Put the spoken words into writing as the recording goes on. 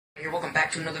Here, welcome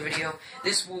back to another video.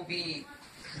 This will be,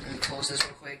 let me close this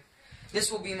real quick.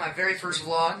 This will be my very first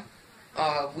vlog.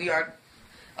 I'm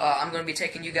going to be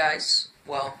taking you guys,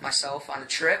 well, myself, on a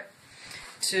trip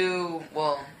to,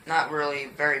 well, not really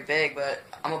very big, but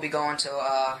I'm going to be going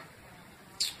to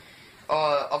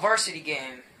a varsity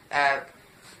game at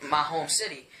my home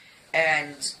city.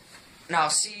 And now,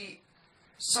 see,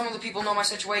 some of the people know my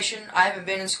situation. I haven't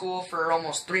been in school for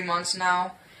almost 3 months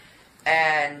now.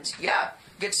 And, yeah,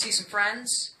 get to see some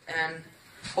friends, and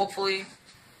hopefully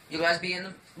you guys be in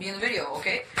the video,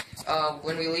 okay?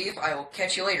 When we leave, I will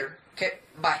catch you later. Okay,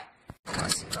 bye. Why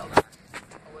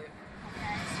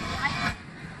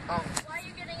are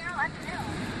you getting out? I can know.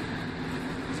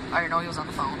 I didn't know he was on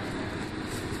the phone.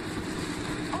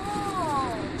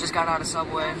 Oh. Just got out of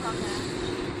Subway.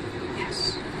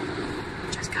 Yes.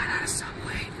 Just got out of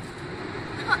Subway.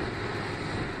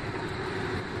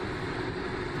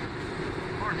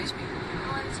 Who are these people?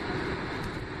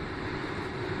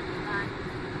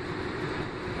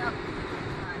 Yep.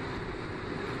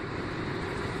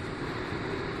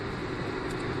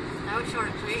 That was short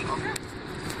and sweet. Okay.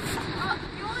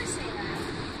 You always say that.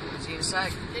 See you in a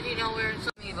sec. Did you know we were in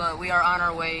But we are on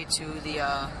our way to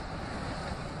the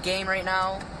game right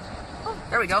now. Oh,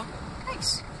 there we go.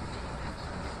 Thanks.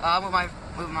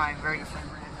 With my very good friend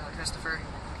Christopher.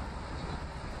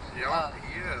 Yeah,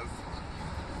 he is.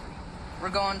 We're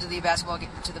going to the basketball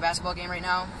game right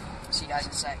now. See you guys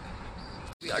in a sec.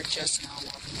 We are just now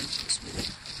walking into the school.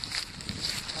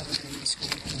 Haven't been in the school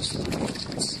in almost 5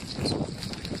 minutes.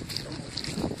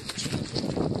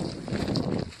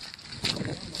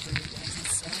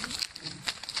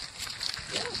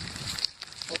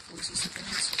 Hopefully see some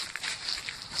friends.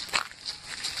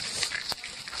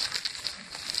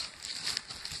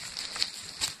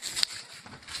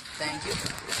 Thank you.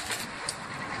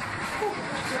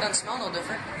 Doesn't smell no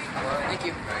different. Thank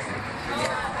you. It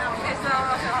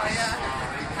smells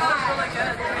really good.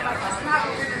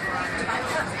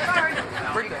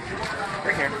 Where'd you go?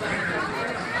 Right here.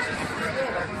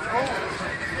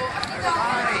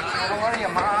 Hi, how are you,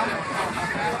 Mom?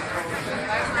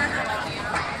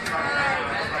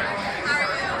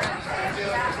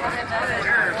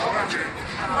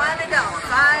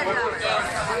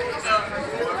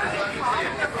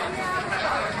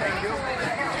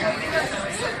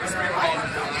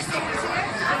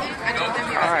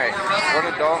 Alright, one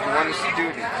adult and one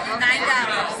student. $9.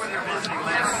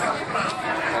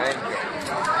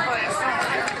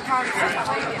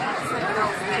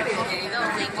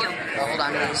 Thank you. Oh, hold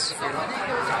on, guys.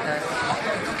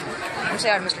 Let me say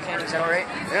hi to Mr. Candy. Is that alright?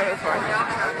 Yeah, that's fine.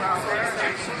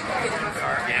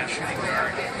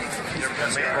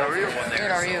 How are you?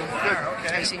 Good, how are you? Good.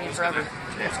 Haven't seen you forever.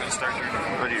 What,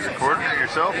 are you recording it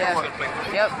yourself? Yeah. Or what?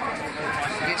 Yep.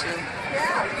 YouTube.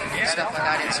 Stuff like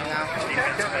I didn't see now.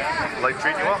 Like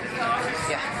treating you well?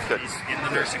 Yeah. Good.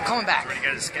 Coming back.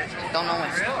 Don't know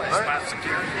when.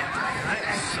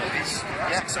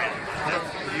 Yeah.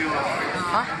 You,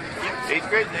 Huh? 8th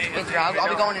grade? 8th grade. I'll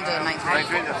be going into 9th grade. 9th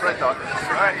grade, that's what I thought.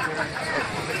 Alright.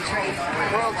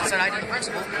 That's what I did in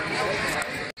principal. We're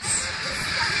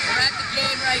at the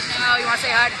game right now. You want to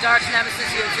say hi to Dark's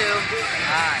Nemesis YouTube?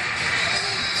 Hi.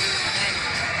 And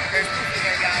there's Poopy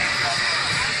there, guys.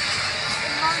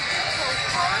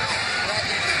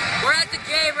 We're at the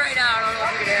game right now. I don't know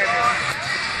if you can hear me.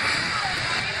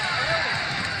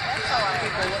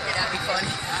 People looking at me funny.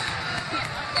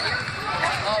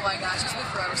 Oh my gosh, it's been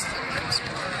forever since I've been in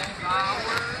school.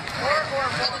 Or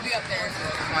we'll be up there.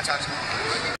 Come on, talk to me.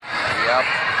 Yep.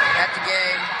 At the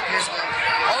game. Here's the.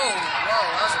 Oh, whoa,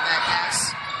 that was a bad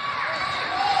pass.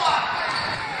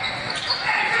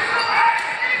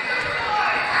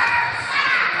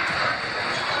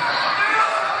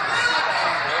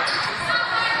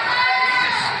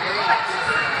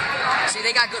 See,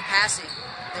 they got good passing.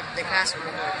 They pass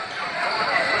really good.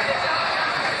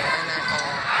 And then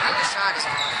the shot is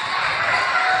off.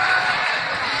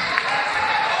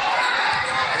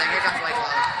 And then here comes White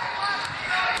Cloud.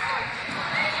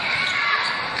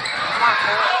 Come on,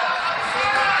 Cole.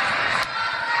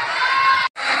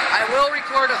 I will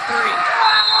record a 3.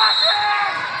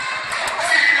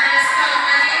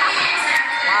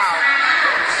 Wow.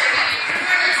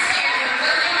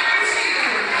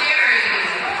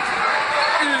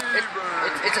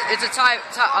 It's a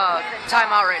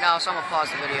timeout right now, so I'm gonna pause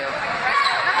the video.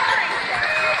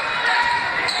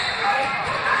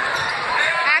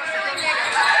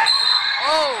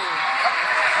 Oh,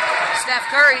 Steph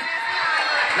Curry,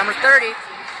 number 30.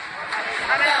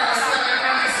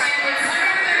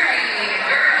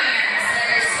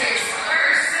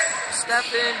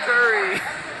 Stephen Curry.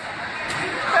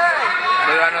 Hey.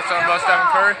 But I know something about Stephen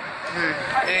Curry.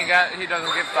 He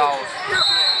doesn't get fouls.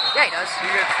 Yeah, he does. He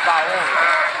gets foul only.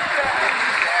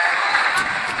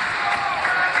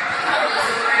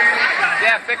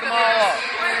 Yeah, pick them all up.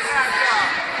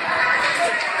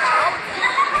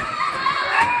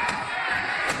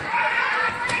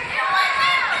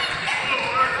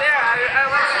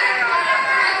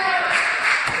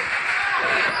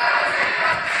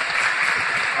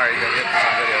 Alright, you gotta get this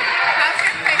on video.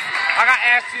 I gotta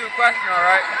ask you a question,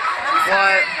 alright?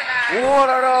 What? What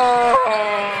are those?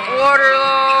 What are those?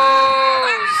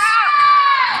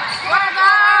 What are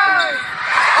those?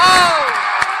 Oh!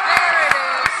 There it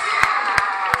is!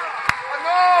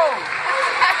 No!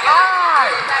 Hi!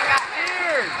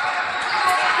 Cheers!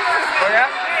 Oh yeah?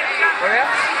 Oh yeah?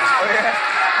 Oh yeah?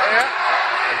 Oh yeah?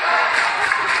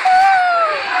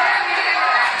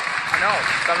 I know,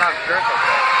 'cause I'm not a jerk like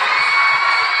that.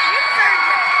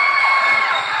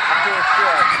 I'm doing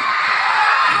shit.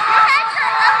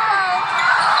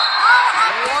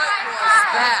 What was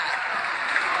that?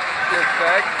 Good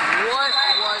fag. What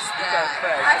was That that?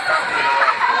 fag. I said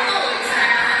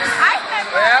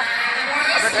Oh yeah?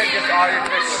 I bet that gets all your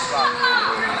pictures from.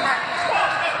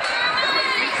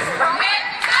 I'm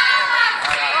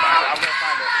gonna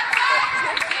find it.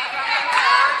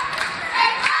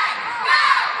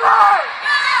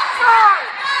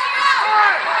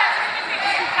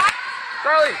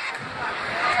 Charlie!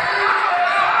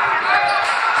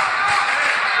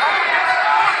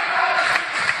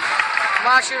 I'm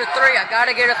gonna shoot a 3. I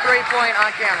gotta get a 3-point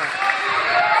on camera.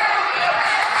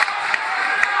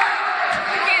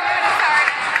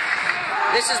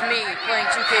 This is me playing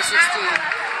 2K16.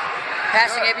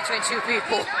 Passing it between two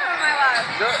people.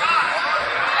 Do it. There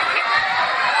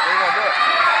you go, do it.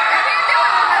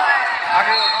 I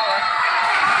can do it all right.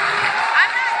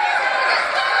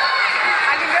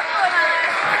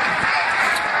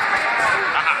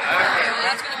 Okay, well,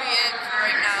 that's gonna be it for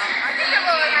right now.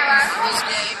 On this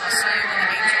game, I'll see you when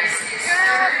the game's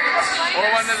over. Or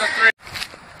one to the 3.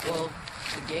 Well,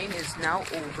 the game is now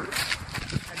over.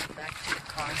 Head back to the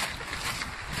car.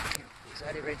 Is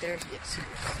that it right there? Yes.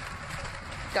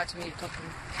 Got to meet a couple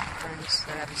of friends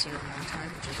that I haven't seen in a long time,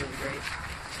 which is really great.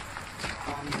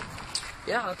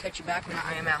 Yeah, I'll catch you back when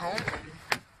I am at home, and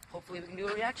hopefully we can do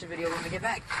a reaction video when we get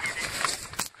back.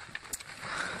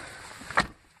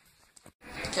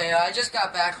 Okay, I just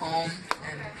got back home,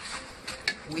 and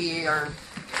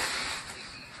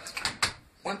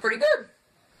went pretty good.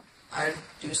 I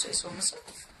do say so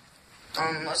myself.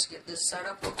 Let's get this set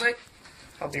up real quick.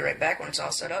 I'll be right back when it's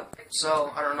all set up.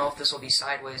 So, I don't know if this will be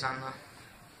sideways on the...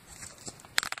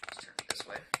 Let's turn it this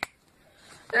way.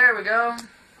 There we go.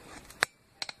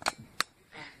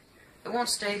 It won't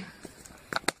stay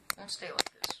like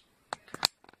this.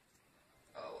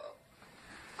 Oh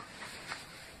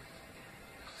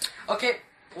well. Okay,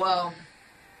 well...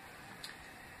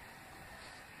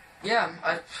 Yeah,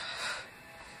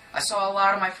 I saw a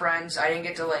lot of my friends. I didn't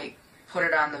get to, like, put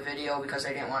it on the video because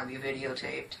they didn't want to be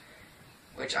videotaped.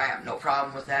 Which I have no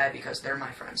problem with that because they're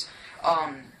my friends.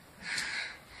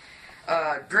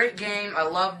 Great game. I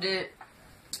loved it.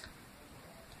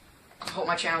 Hope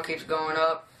my channel keeps going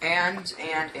up. And.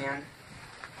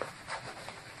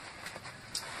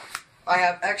 I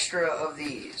have extra of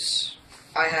these.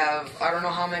 I don't know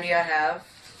how many I have.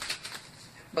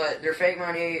 But they're fake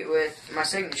money with my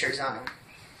signatures on them.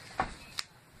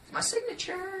 My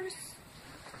signatures.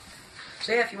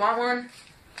 So yeah, if you want one,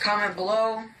 comment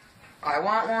below. I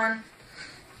want one.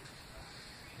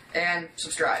 And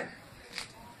subscribe.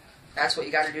 That's what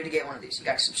you got to do to get one of these. You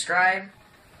got to subscribe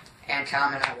and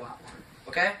comment I want one.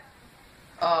 Okay?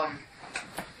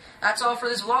 That's all for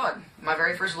this vlog. My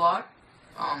very first vlog.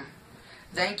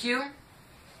 Thank you.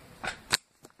 Put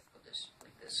this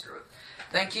like this. Screw it.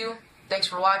 Thank you. Thanks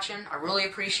for watching. I really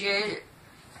appreciate it.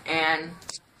 And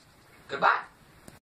goodbye.